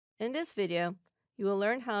In this video, you will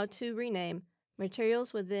learn how to rename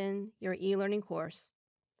materials within your e-learning course.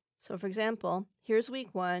 So for example, here's week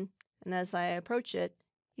 1, and as I approach it,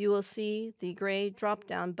 you will see the gray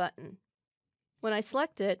drop-down button. When I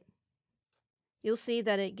select it, you'll see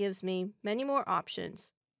that it gives me many more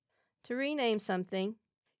options. To rename something,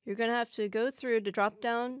 you're going to have to go through the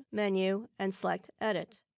drop-down menu and select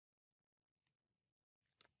Edit.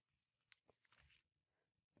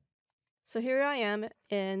 So here I am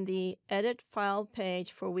in the Edit File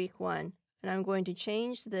page for week 1, and I'm going to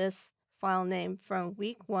change this file name from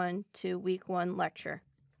week 1 to week 1 lecture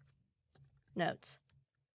notes.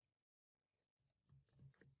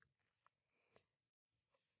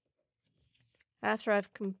 After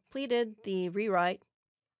I've completed the rewrite,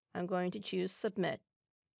 I'm going to choose Submit.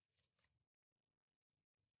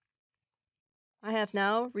 I have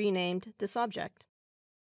now renamed this object.